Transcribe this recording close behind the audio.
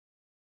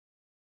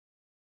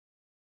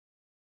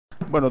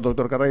Bueno,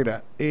 doctor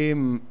Carreira,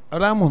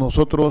 hablábamos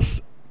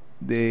nosotros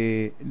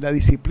de la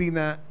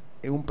disciplina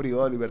en un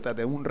privado de libertad,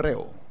 en un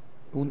reo,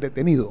 un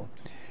detenido.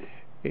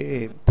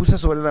 Puse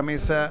sobre la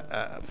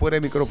mesa, fuera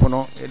de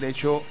micrófono, el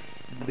hecho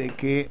de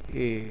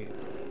que,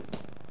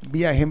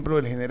 vía ejemplo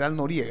del general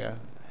Noriega,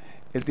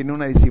 él tiene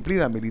una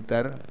disciplina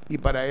militar y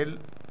para él,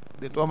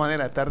 de todas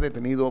maneras, estar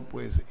detenido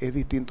pues es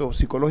distinto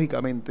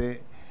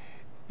psicológicamente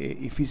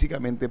y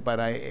físicamente.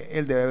 Para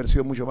él debe haber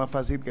sido mucho más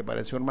fácil que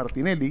para el señor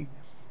Martinelli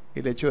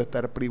el hecho de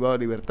estar privado de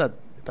libertad.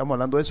 Estamos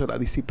hablando de eso, la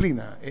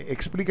disciplina.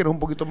 Explíquenos un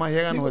poquito más y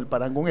háganos el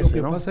parangón ese,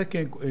 ¿no? Lo que pasa es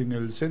que en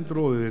el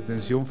centro de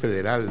detención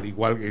federal,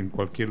 igual que en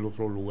cualquier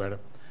otro lugar,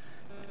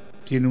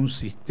 tiene un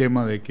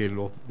sistema de que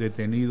los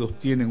detenidos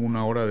tienen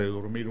una hora de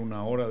dormir,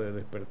 una hora de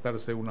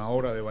despertarse, una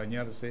hora de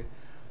bañarse,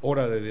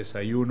 hora de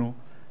desayuno.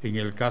 En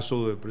el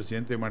caso del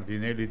presidente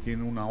Martinelli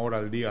tiene una hora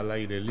al día al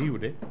aire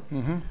libre.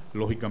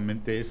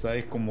 Lógicamente esa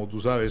es, como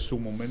tú sabes, su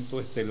momento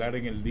estelar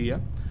en el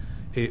día.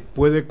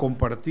 Puede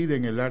compartir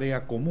en el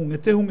área común.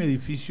 Este es un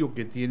edificio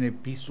que tiene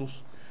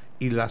pisos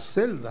y las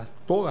celdas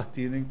todas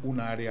tienen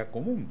una área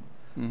común.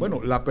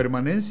 Bueno, la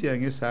permanencia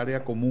en esa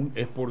área común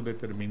es por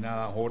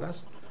determinadas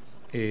horas.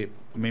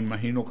 Me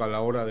imagino que a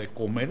la hora de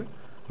comer,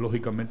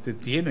 lógicamente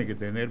tiene que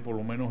tener por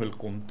lo menos el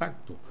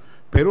contacto.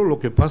 Pero lo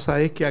que pasa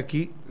es que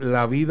aquí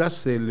la vida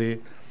se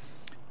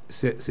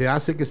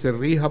hace que se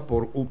rija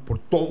por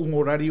todo un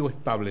horario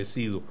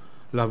establecido.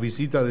 Las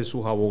visitas de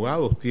sus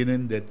abogados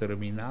tienen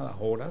determinadas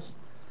horas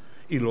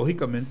y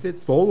lógicamente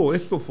todo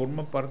esto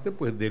forma parte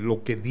pues de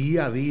lo que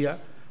día a día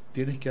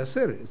tienes que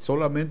hacer.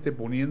 Solamente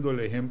poniendo el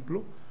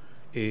ejemplo,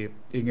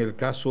 en el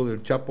caso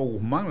del Chapo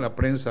Guzmán, la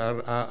prensa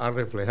ha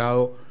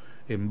reflejado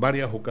en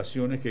varias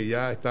ocasiones que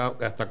ya está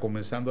hasta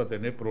comenzando a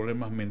tener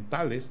problemas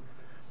mentales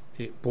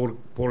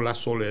por la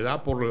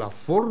soledad, por la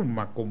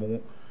forma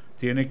como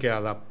tiene que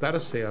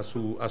adaptarse a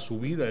su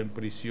vida en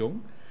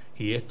prisión,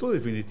 y esto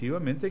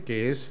definitivamente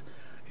que es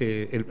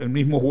el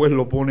mismo juez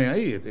lo pone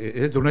ahí.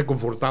 Esto no es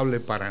confortable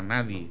para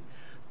nadie.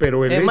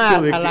 Pero el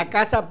hecho de a la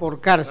casa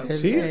por cárcel,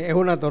 ¿sí? Es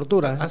una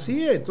tortura.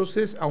 Así es.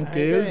 Entonces,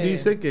 aunque él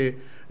dice que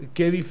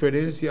qué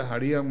diferencias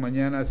harían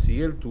mañana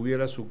si él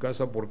tuviera su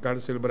casa por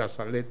cárcel,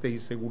 brazalete y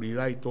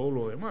seguridad y todo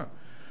lo demás,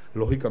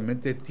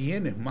 lógicamente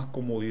tienes más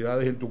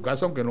comodidades en tu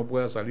casa aunque no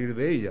puedas salir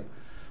de ella.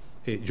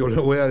 Yo le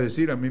voy a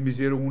decir, a mí me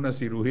hicieron una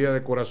cirugía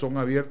de corazón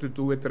abierto y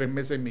tuve 3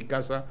 meses en mi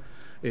casa.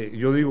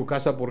 Yo digo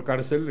casa por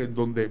cárcel, en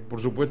donde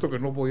por supuesto que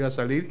no podía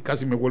salir,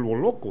 casi me vuelvo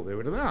loco, de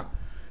verdad,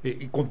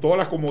 y con todas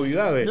las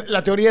comodidades.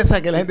 La teoría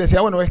esa que la gente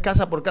decía, bueno, es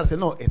casa por cárcel.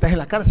 No, estás en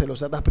la cárcel, o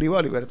sea, estás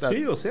privado de libertad.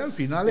 Sí, o sea, al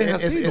final es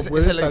así, no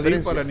puedes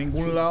salir para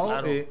ningún lado.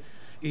 Claro.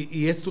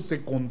 Y esto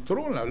te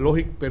controla,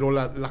 lógico, pero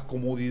las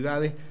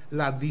comodidades,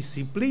 la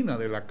disciplina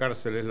de la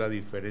cárcel es la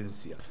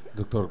diferencia.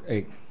 Doctor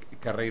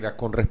Carreira,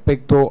 con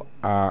respecto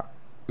a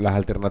las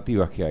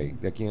alternativas que hay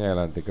de aquí en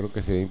adelante, creo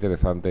que sería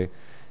interesante,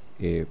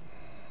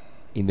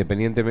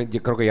 independientemente,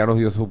 yo creo que ya nos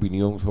dio su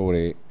opinión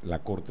sobre la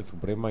Corte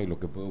Suprema y lo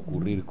que puede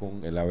ocurrir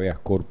con el habeas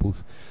corpus.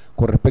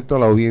 Con respecto a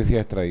la audiencia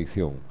de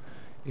extradición,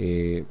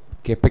 ¿qué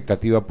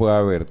expectativa puede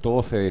haber?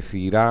 ¿Todo se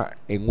decidirá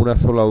en una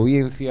sola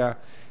audiencia?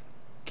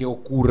 ¿Qué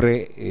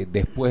ocurre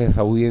después de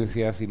esa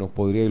audiencia? Si nos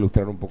podría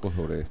ilustrar un poco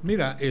sobre esto.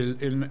 Mira,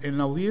 en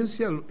la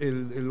audiencia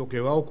lo que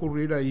va a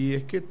ocurrir ahí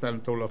es que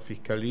tanto la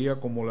Fiscalía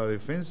como la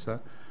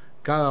Defensa,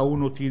 cada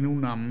uno tiene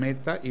una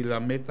meta, y la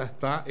meta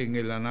está en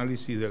el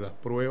análisis de las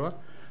pruebas,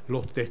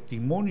 los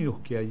testimonios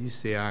que allí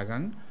se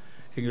hagan.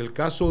 En el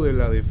caso de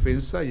la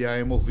defensa ya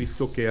hemos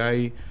visto que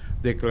hay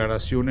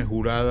declaraciones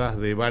juradas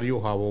de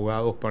varios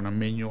abogados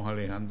panameños,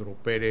 Alejandro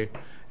Pérez,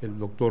 el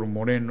doctor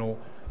Moreno,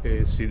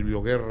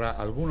 Silvio Guerra,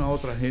 alguna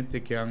otra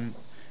gente que han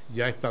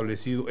ya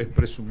establecido, es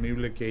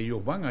presumible que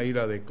ellos van a ir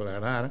a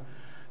declarar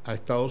a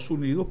Estados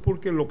Unidos,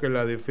 porque lo que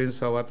la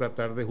defensa va a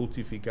tratar de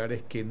justificar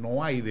es que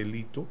no hay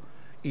delito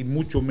y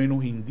mucho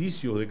menos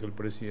indicios de que el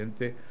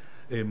presidente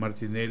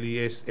Martinelli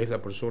es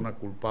la persona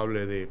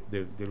culpable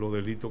de los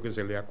delitos que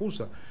se le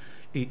acusa.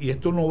 Y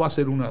esto no va a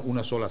ser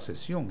una sola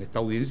sesión. Esta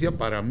audiencia,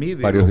 para mí,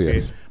 de lo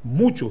que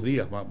muchos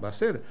días va a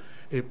ser.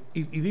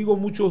 Y digo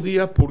muchos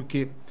días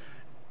porque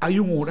hay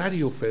un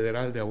horario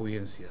federal de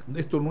audiencias.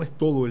 Esto no es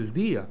todo el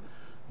día.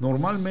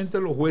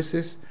 Normalmente los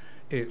jueces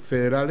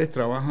federales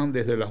trabajan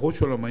desde las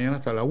 8 de la mañana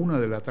hasta la 1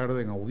 de la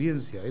tarde en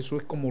audiencia. Eso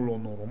es como lo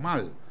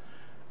normal.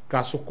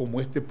 Casos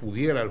como este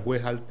pudiera el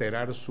juez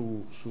alterar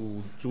su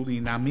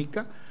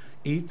dinámica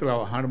y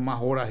trabajar más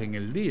horas en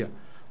el día,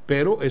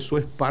 pero eso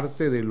es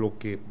parte de lo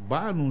que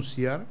va a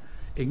anunciar.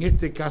 En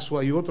este caso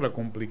hay otra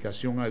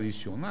complicación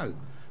adicional.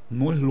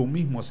 No es lo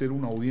mismo hacer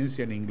una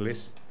audiencia en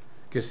inglés,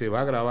 que se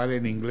va a grabar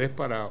en inglés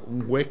para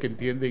un juez que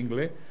entiende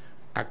inglés.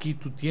 Aquí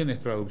tú tienes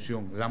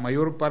traducción. La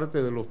mayor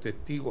parte de los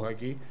testigos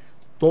aquí,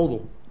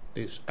 todos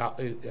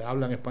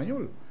hablan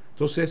español.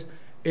 Entonces,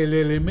 el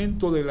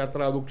elemento de la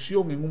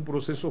traducción en un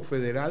proceso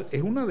federal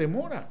es una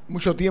demora.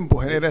 Mucho tiempo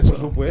genera eso. Por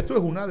supuesto, es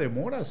una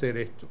demora hacer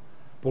esto,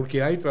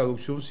 porque hay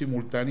traducción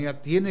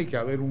simultánea, tiene que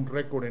haber un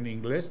récord en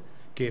inglés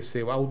que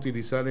se va a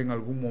utilizar en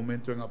algún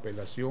momento en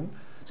apelación.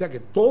 O sea que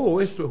todo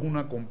esto es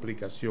una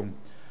complicación.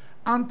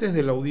 Antes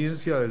de la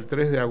audiencia del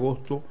 3 de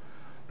agosto,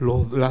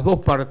 las dos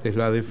partes,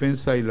 la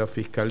defensa y la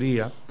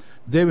fiscalía,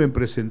 deben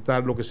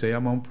presentar lo que se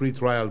llama un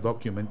pre-trial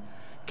document,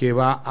 que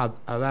va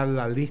a dar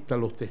la lista a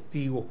los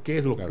testigos, qué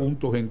es los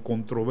puntos en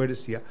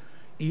controversia,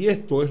 y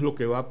esto es lo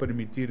que va a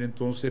permitir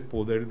entonces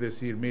poder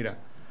decir, mira,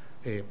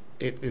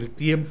 el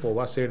tiempo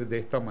va a ser de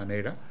esta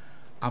manera.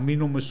 A mí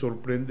no me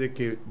sorprende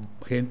que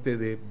gente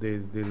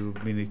del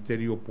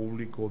Ministerio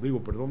Público,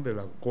 de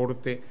la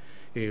Corte,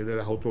 de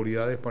las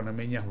autoridades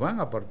panameñas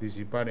van a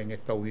participar en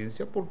esta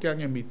audiencia porque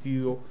han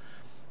emitido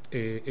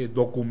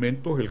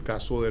documentos, el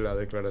caso de la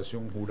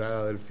declaración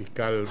jurada del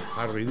fiscal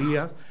Harry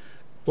Díaz.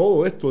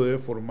 Todo esto debe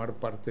formar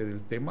parte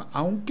del tema,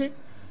 aunque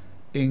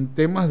en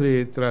temas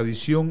de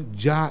tradición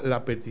ya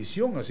la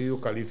petición ha sido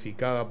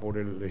calificada por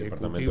el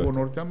Ejecutivo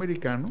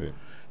norteamericano, sí,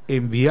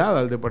 enviada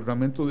al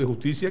Departamento de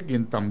Justicia,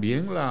 quien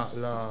también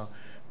la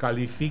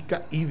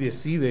califica y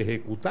decide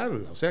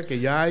ejecutarla. O sea que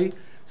ya hay,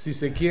 si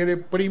se quiere,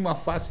 prima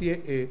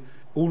facie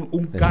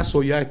un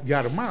caso ya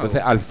armado.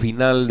 Entonces, al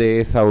final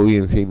de esa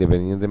audiencia,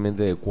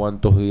 independientemente de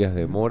cuántos días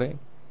demore,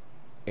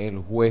 el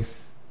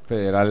juez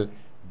federal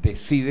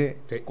decide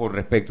con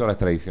respecto a la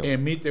extradición.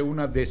 Emite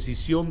una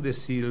decisión de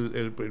si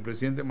el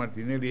presidente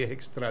Martinelli es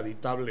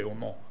extraditable o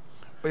no.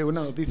 Oye,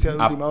 una noticia de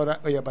última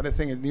hora, hoy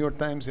aparece en el New York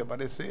Times y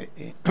aparece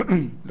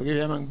lo que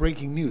llaman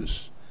breaking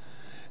news.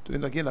 Estoy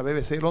viendo aquí en la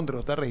BBC de Londres, lo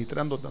está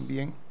registrando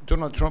también.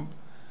 Donald Trump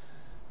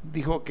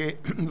dijo que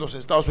los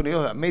Estados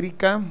Unidos de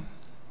América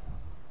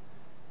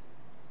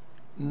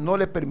no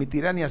le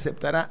permitirá ni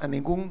aceptará a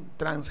ningún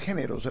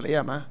transgénero, se le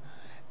llama,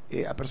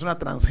 a persona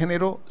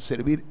transgénero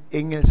servir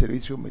en el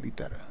servicio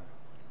militar.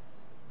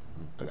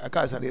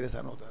 Acaba de salir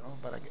esa nota, ¿no?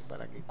 Para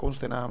que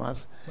conste nada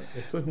más.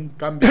 Esto es un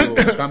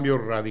cambio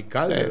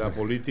radical de las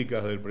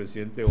políticas del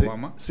presidente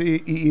Obama.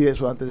 Sí, y de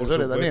sus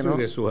antecesores también, ¿no? Y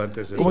de sus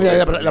antecesores. ¿Cómo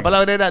la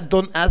palabra era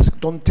don't ask,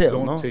 don't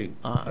tell, ¿no? Sí,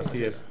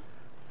 así es.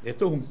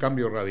 Esto es un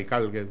cambio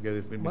radical que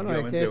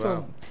definitivamente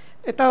va.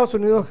 Estados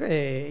Unidos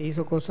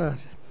hizo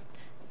cosas,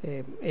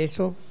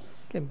 eso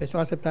que empezó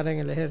a aceptar en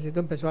el ejército,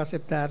 empezó a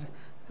aceptar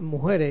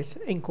mujeres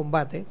en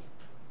combate,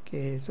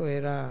 que eso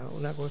era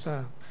una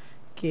cosa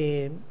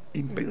que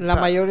la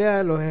mayoría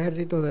de los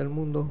ejércitos del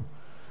mundo,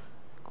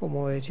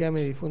 como decía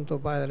mi difunto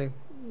padre,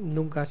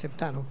 nunca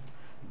aceptaron.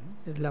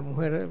 La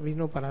mujer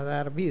vino para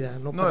dar vida.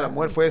 No, la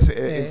mujer fue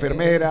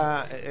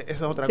enfermera, esa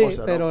es otra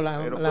cosa. Pero,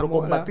 ¿no? pero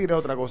combatir es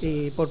otra cosa.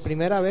 Y por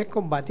primera vez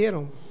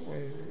combatieron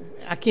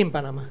aquí en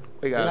Panamá.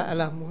 Oiga,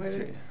 las mujeres...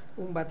 Sí.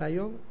 Un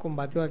batallón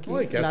combatió aquí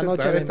hay que la aceptar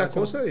noche de estas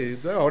cosas, y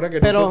ahora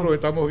que nosotros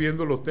estamos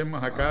viendo los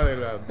temas acá de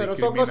la pero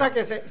son cosas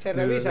que se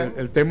revisan.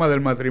 El tema del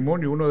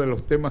matrimonio, uno de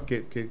los temas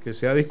que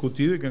se ha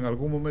discutido y que en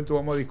algún momento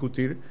vamos a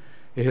discutir,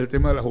 es el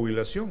tema de la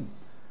jubilación,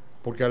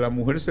 porque a la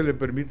mujer se le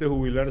permite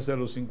jubilarse a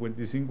los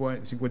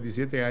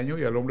 57 años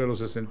y al hombre a los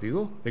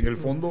 62. En el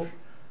fondo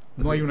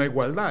no hay una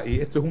igualdad, y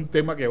esto es un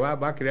tema que va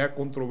a crear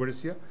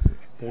controversia,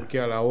 porque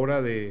a la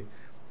hora de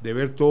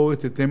ver todo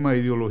este tema de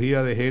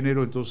ideología de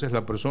género, entonces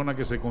la persona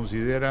que se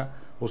considera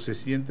o se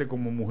siente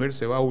como mujer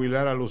se va a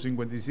jubilar a los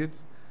 57,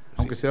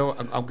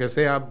 aunque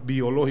sea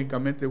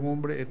biológicamente un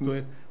hombre. Esto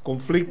es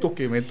conflictos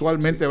que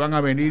eventualmente van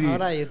a venir.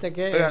 Ahora, ¿y usted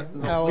qué?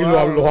 Y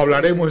los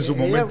hablaremos en su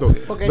momento.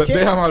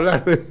 Déjame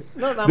hablar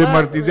de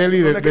Martinelli,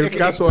 del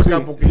caso acá,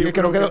 porque yo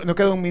creo que nos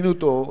queda un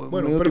minuto.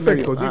 Bueno,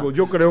 perfecto.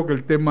 Yo creo que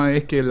el tema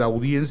es que la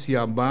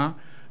audiencia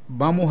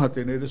vamos a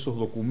tener esos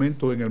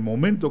documentos. En el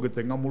momento que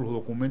tengamos los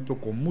documentos,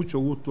 con mucho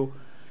gusto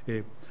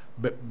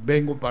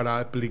vengo para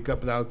explicar,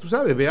 tú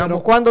sabes, veamos.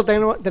 Pero ¿cuándo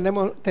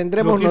tendremos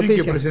noticias?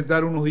 Tienen que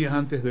presentar unos días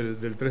antes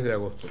del 3 de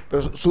agosto.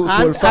 Pero su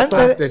olfato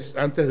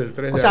antes del 3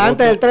 de agosto. O sea,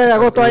 antes del 3 de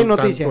agosto hay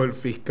noticias. Tanto el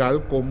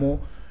fiscal como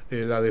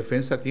la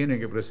defensa tienen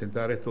que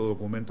presentar estos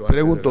documentos.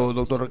 Pregunto,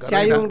 doctor Carreira. Si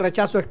hay un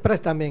rechazo express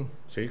también.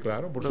 Sí,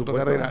 claro, por doctor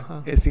supuesto.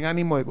 Carreira, sin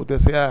ánimo de que usted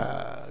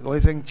sea, como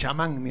dicen,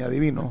 chamán ni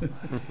adivino,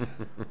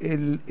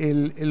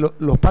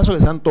 los pasos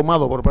que se han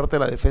tomado por parte de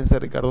la defensa de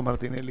Ricardo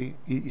Martinelli,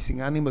 y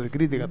sin ánimo de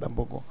crítica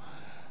tampoco,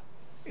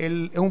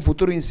 él es un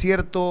futuro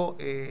incierto,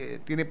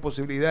 tiene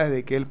posibilidades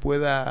de que él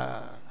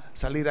pueda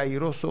salir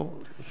airoso.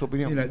 Su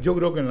opinión. Mira, yo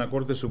creo que en la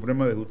Corte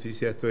Suprema de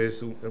Justicia esto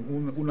es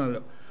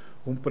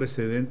un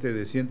precedente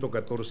de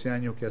 114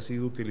 años que ha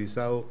sido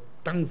utilizado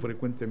tan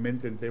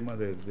frecuentemente en temas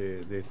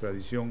de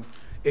extradición.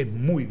 Es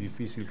muy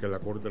difícil que la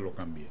Corte lo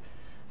cambie.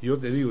 Yo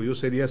te digo, yo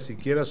sería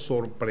siquiera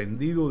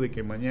sorprendido de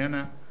que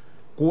mañana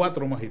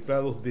 4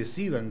 magistrados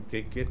decidan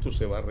que esto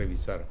se va a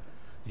revisar.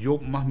 Yo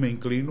más me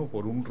inclino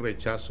por un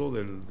rechazo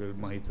del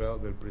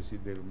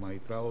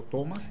magistrado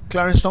Thomas.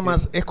 Clarence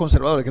Thomas es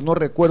conservador, que no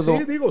recuerdo.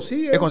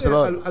 Sí, es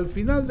conservador. Al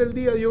final del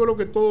día, yo creo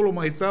que todos los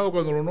magistrados,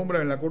 cuando lo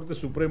nombran en la Corte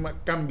Suprema,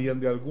 cambian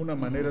de alguna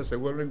manera, se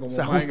vuelven como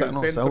se más ajustan, en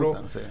el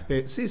centro.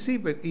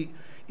 Sí.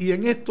 Y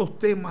en estos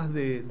temas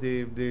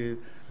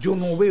yo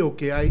no veo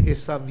que hay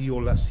esa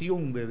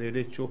violación de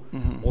derechos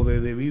o de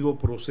debido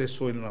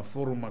proceso en la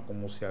forma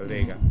como se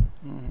alega.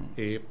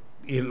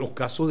 Y en los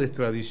casos de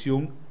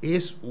extradición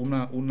es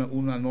una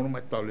norma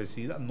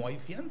establecida, no hay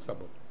fianza.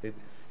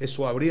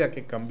 Eso habría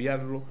que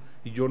cambiarlo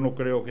y yo no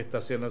creo que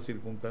estas sean las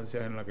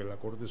circunstancias en las que la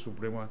Corte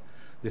Suprema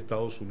de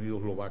Estados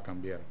Unidos lo va a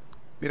cambiar.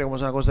 Mira cómo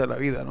es una cosa de la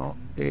vida, ¿no?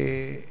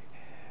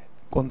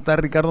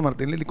 Contar Ricardo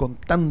Martinelli con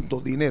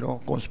tanto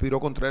dinero conspiró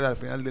contra él al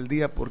final del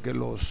día, porque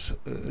lo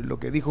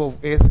que dijo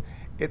es: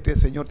 este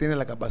señor tiene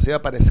la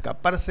capacidad para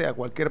escaparse a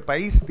cualquier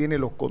país, tiene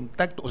los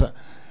contactos, o sea,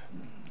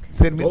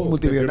 ser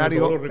multimillonario.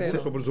 Todos los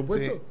recursos, por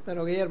supuesto. Sí.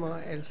 Pero Guillermo,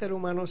 el ser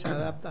humano se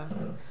adapta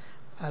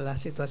a las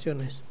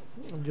situaciones.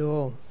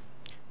 Yo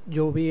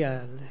vi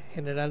al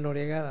general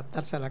Noriega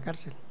adaptarse a la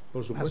cárcel.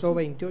 Por supuesto. Pasó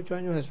 28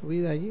 años de su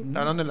vida allí. Está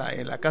hablando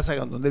en la casa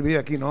donde él vive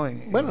aquí, ¿no?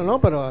 Bueno, no,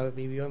 pero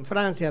vivió en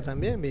Francia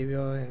también,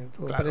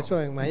 estuvo claro,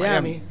 preso en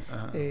Miami.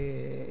 Ajá.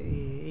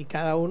 Y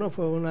cada uno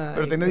fue una...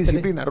 Pero tenía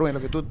disciplina, Ruben, lo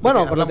que tú...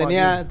 Bueno, lo que pero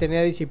hablamos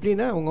tenía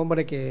disciplina, un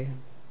hombre que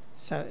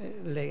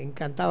le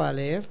encantaba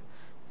leer,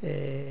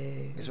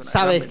 Es una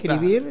sabe gran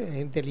escribir, es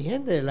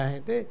inteligente, la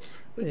gente...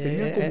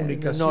 Tenía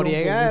comunicación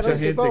Noriega con mucha era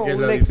un tipo, gente, que es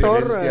un la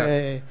lector,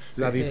 diferencia.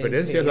 La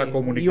diferencia es la y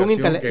comunicación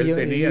que él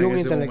tenía y un en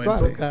ese intelectual,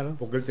 momento, claro.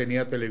 porque él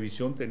tenía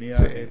televisión, tenía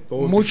Sí.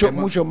 todo el mucho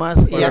sistema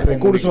más para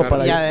recursos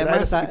para y además,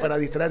 distraerse, y para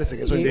distraerse,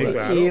 que eso es y, importante.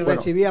 claro. y Bueno,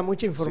 recibía mucha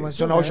Sí,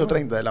 información. son las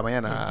 8:30 de la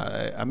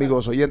mañana,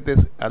 amigos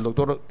oyentes. Al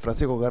doctor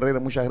Francisco Carreira,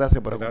 muchas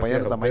gracias por Gracias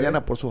acompañarnos esta a ustedes.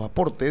 mañana, por sus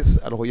aportes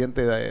a los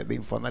oyentes de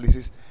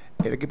Infoanálisis,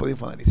 el equipo de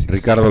Infoanálisis.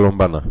 Ricardo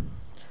Lombana.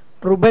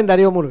 Ruben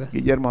Darío Murgas.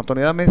 Guillermo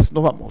Antonio Dames,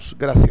 nos vamos.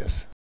 Gracias.